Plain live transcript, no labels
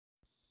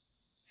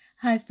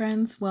Hi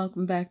friends,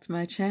 welcome back to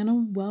my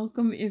channel.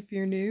 Welcome if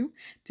you're new.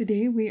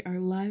 Today we are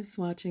live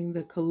swatching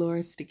the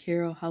Colores de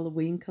Caro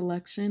Halloween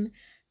collection,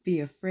 Be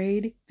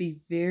Afraid,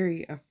 Be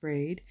Very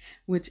Afraid,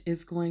 which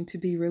is going to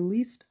be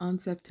released on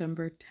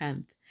September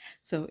 10th.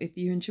 So if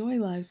you enjoy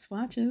live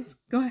swatches,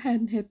 go ahead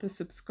and hit the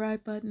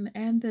subscribe button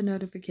and the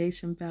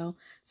notification bell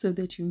so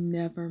that you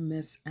never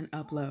miss an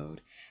upload.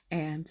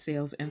 And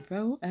sales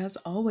info, as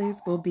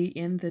always, will be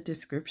in the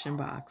description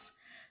box.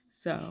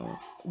 So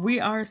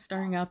we are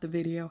starting out the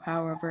video.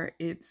 However,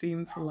 it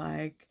seems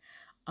like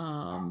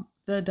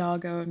the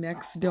doggo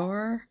next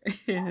door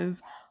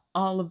is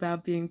all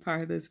about being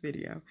part of this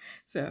video.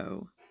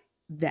 So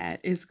that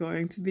is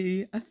going to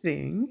be a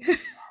thing.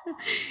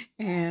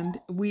 And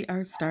we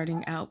are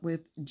starting out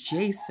with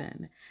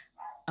Jason,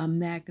 a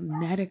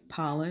magnetic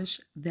polish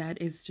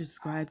that is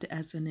described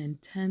as an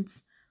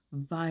intense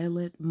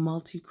violet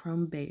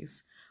multi-chrome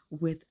base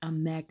with a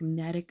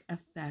magnetic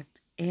effect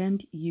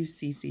and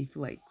UCC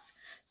flakes.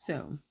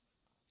 So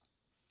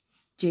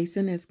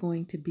Jason is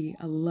going to be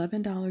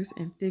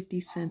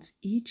 $11.50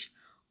 each,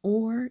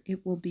 or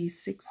it will be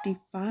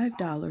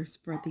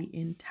 $65 for the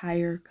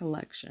entire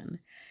collection.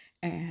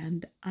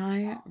 And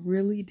I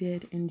really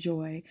did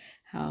enjoy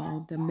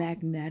how the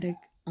magnetic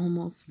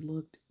almost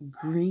looked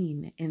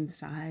green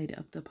inside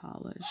of the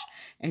polish.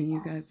 And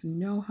you guys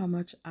know how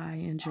much I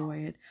enjoy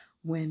it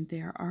when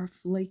there are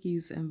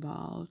flakies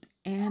involved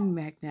and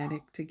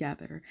magnetic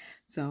together.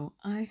 So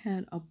I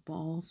had a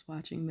ball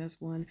swatching this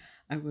one.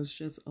 I was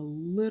just a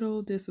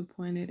little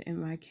disappointed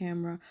in my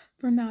camera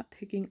for not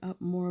picking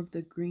up more of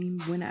the green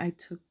when I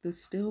took the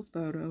still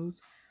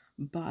photos,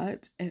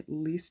 but at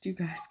least you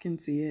guys can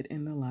see it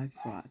in the live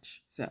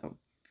swatch. So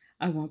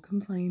I won't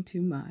complain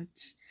too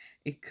much.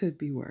 It could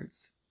be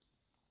worse.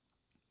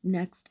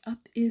 Next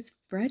up is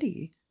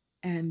Freddie,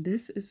 and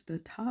this is the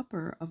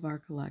topper of our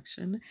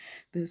collection.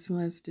 This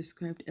was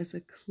described as a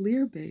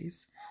clear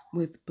base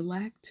with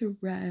black,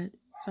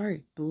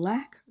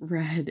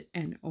 red,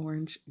 and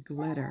orange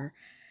glitter.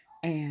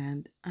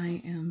 And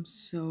I am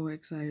so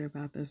excited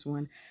about this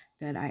one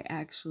that I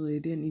actually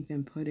didn't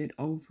even put it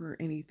over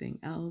anything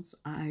else.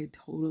 I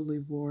totally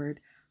wore it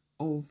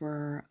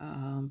over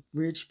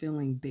ridge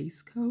filling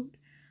base coat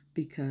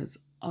because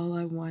all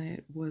I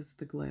wanted was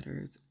the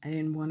glitters. I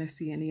didn't want to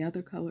see any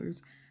other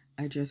colors.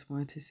 I just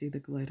wanted to see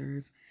the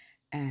glitters,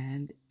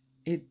 and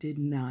it did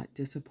not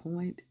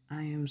disappoint.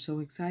 I am so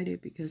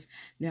excited because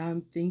now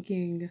I'm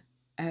thinking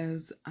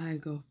as I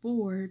go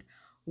forward,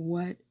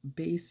 what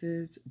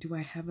bases do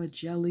I have? A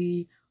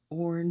jelly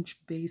orange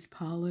base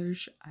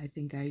polish? I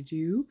think I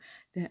do,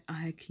 that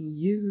I can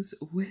use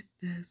with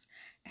this,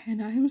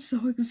 and I am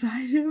so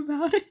excited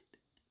about it.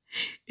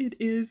 It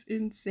is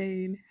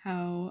insane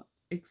how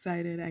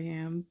excited I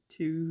am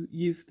to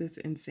use this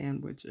in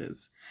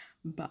sandwiches.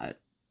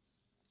 But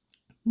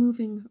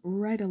moving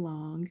right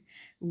along,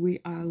 we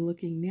are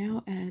looking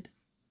now at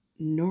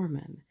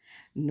Norman.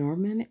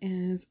 Norman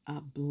is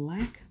a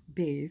black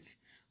base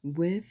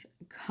with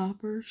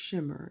copper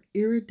shimmer,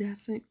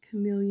 iridescent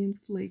chameleon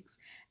flakes,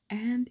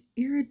 and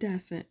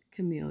iridescent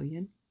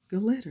chameleon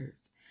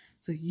glitters.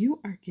 So you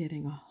are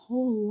getting a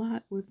whole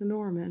lot with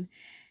Norman,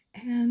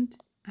 and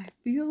I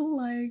feel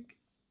like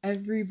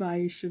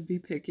everybody should be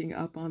picking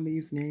up on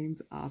these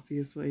names.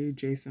 Obviously,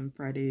 Jason,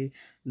 Freddie,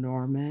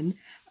 Norman.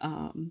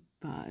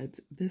 But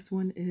this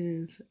one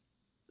is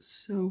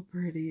so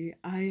pretty.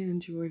 I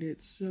enjoyed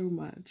it so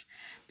much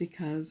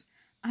because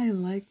I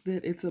like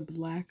that it's a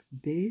black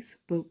base,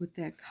 but with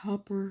that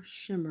copper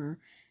shimmer,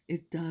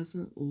 it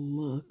doesn't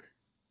look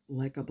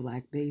like a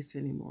black base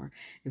anymore.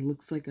 It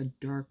looks like a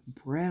dark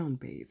brown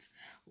base,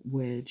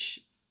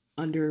 which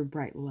under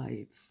bright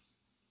lights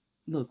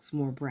looks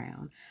more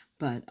brown,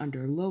 but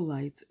under low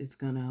lights it's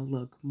gonna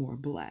look more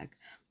black.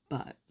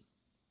 But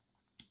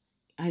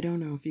I don't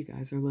know if you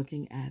guys are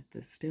looking at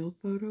the still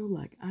photo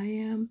like I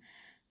am.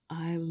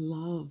 I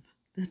love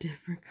the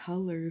different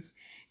colors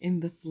in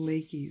the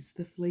flakies.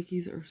 The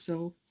flakies are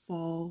so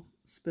fall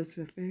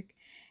specific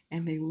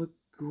and they look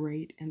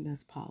great in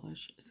this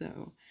polish.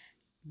 So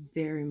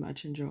very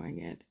much enjoying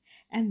it.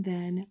 And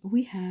then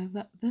we have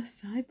the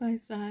side by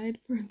side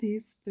for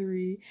these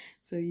three.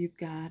 So you've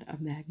got a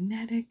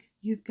magnetic,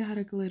 you've got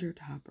a glitter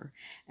topper,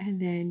 and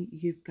then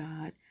you've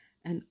got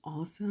an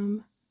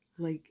awesome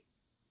like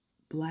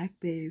black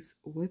base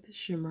with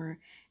shimmer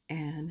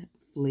and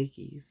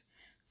flakies.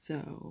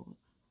 So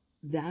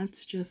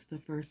that's just the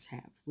first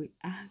half. We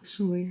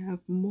actually have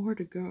more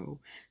to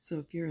go. So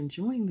if you're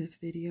enjoying this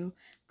video,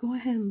 go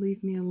ahead and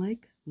leave me a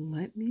like.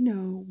 Let me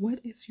know what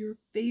is your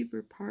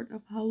favorite part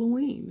of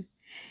Halloween.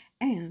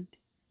 And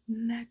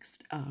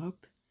next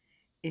up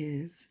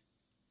is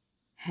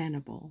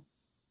Hannibal.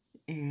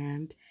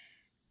 And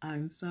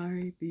I'm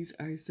sorry, these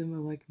are some of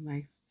like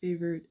my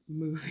favorite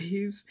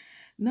movies.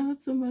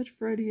 Not so much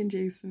Freddy and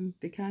Jason,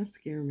 they kind of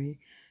scare me.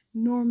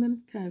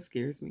 Norman kind of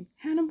scares me.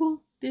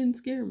 Hannibal didn't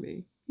scare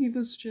me. He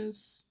was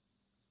just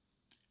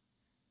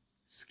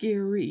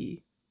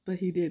scary, but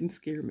he didn't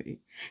scare me.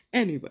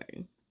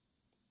 Anyway,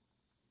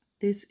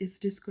 this is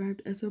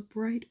described as a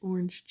bright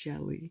orange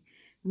jelly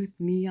with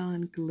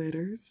neon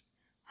glitters,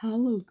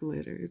 hollow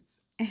glitters,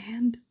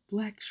 and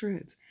black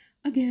shreds.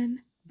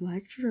 Again,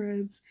 black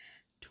shreds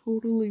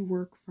totally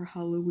work for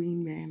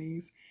Halloween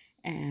manis,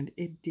 and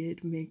it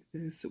did make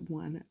this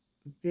one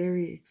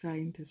very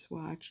exciting to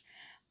swatch.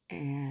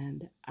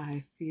 And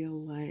I feel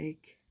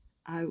like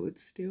I would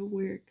still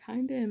wear it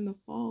kind of in the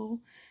fall,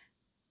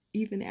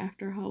 even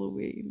after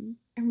Halloween.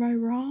 Am I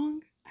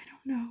wrong? I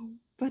don't know,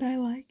 but I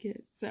like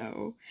it,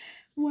 so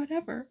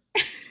whatever.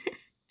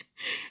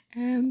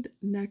 And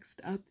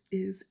next up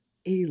is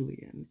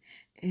Alien.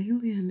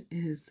 Alien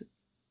is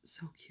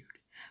so cute,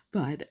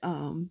 but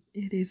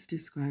it is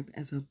described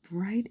as a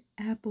bright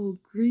apple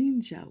green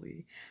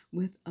jelly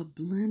with a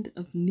blend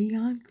of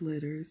neon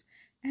glitters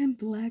and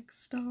black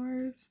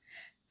stars.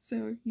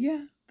 So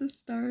yeah, the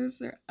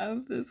stars are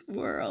of this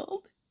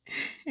world.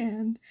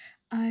 And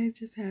I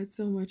just had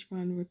so much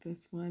fun with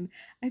this one.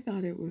 I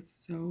thought it was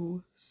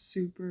so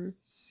super,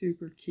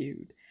 super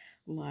cute.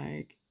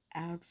 Like,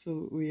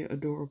 absolutely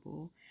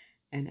adorable.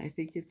 And I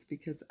think it's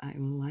because I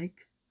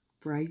like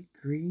bright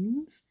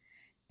greens.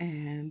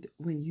 And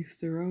when you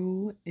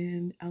throw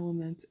in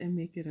elements and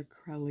make it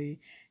acrylic,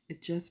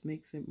 it just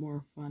makes it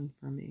more fun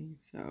for me.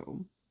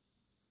 So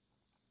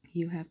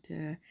you have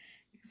to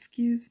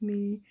excuse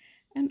me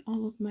and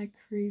all of my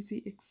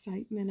crazy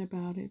excitement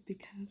about it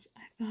because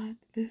I thought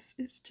this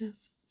is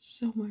just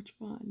so much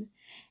fun.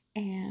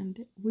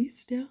 And we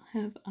still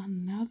have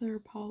another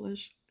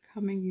polish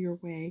coming your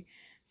way.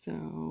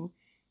 So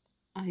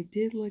I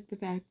did like the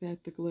fact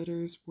that the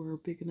glitters were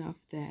big enough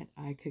that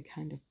I could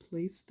kind of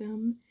place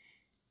them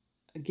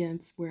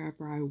against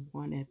wherever I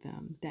wanted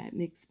them. That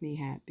makes me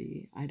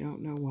happy. I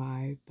don't know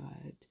why,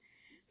 but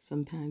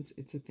sometimes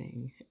it's a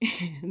thing.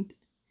 And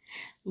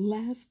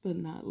last but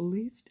not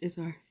least is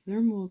our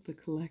thermal of the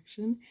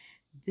collection.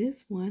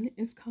 This one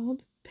is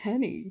called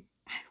Penny.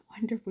 I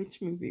wonder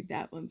which movie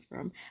that one's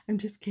from. I'm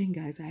just kidding,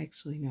 guys. I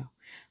actually know.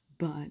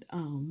 But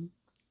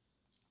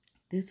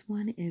this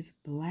one is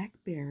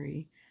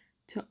blackberry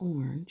to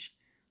orange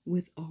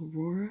with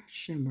aurora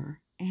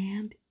shimmer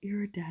and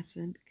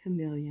iridescent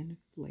chameleon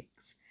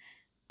flakes.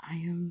 I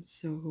am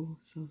so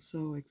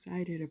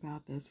excited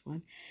about this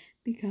one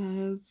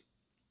because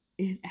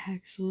it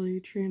actually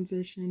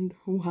transitioned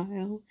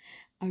while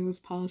I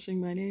was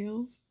polishing my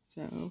nails.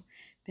 So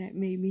that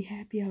made me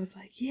happy. I was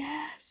like,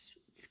 yes,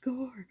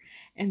 score.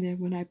 And then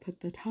when I put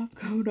the top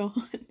coat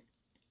on,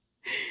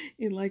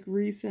 it like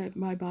reset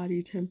my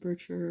body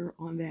temperature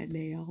on that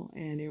nail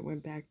and it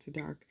went back to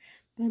dark.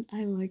 But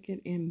I like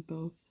it in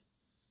both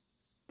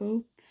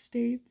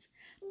states,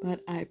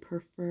 but I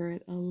prefer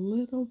it a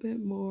little bit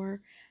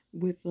more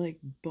with like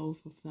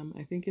both of them.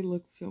 I think it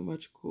looks so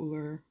much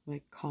cooler,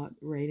 like caught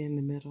right in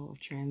the middle of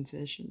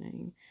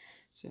transitioning.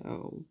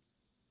 So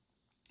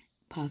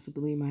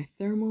possibly my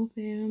thermal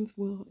fans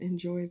will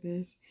enjoy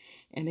this.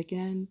 And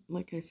again,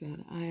 like I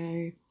said,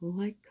 I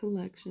like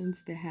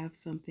collections that have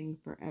something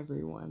for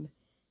everyone.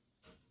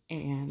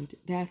 And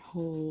that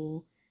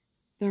whole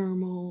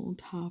thermal,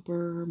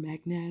 topper,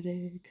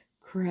 magnetic,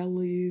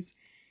 Corelli's,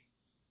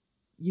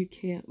 you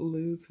can't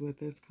lose with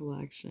this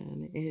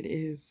collection. It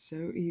is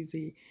so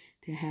easy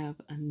to have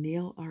a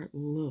nail art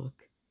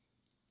look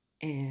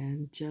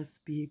and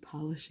just be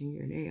polishing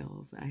your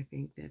nails. I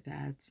think that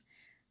that's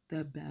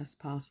the best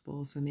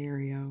possible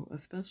scenario,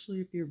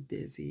 especially if you're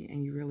busy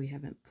and you really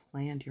haven't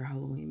planned your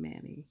Halloween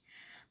mani.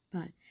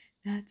 But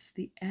that's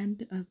the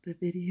end of the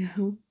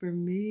video for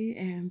me,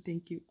 and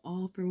thank you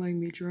all for letting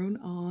me drone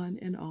on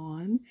and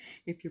on.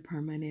 If you're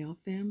part of my nail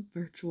fam,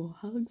 virtual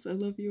hugs. I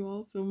love you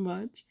all so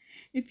much.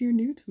 If you're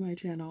new to my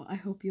channel, I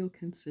hope you'll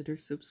consider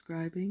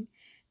subscribing.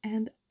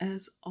 And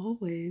as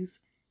always,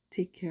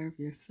 take care of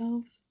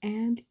yourselves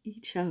and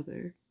each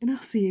other. And I'll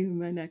see you in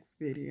my next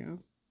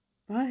video.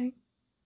 Bye.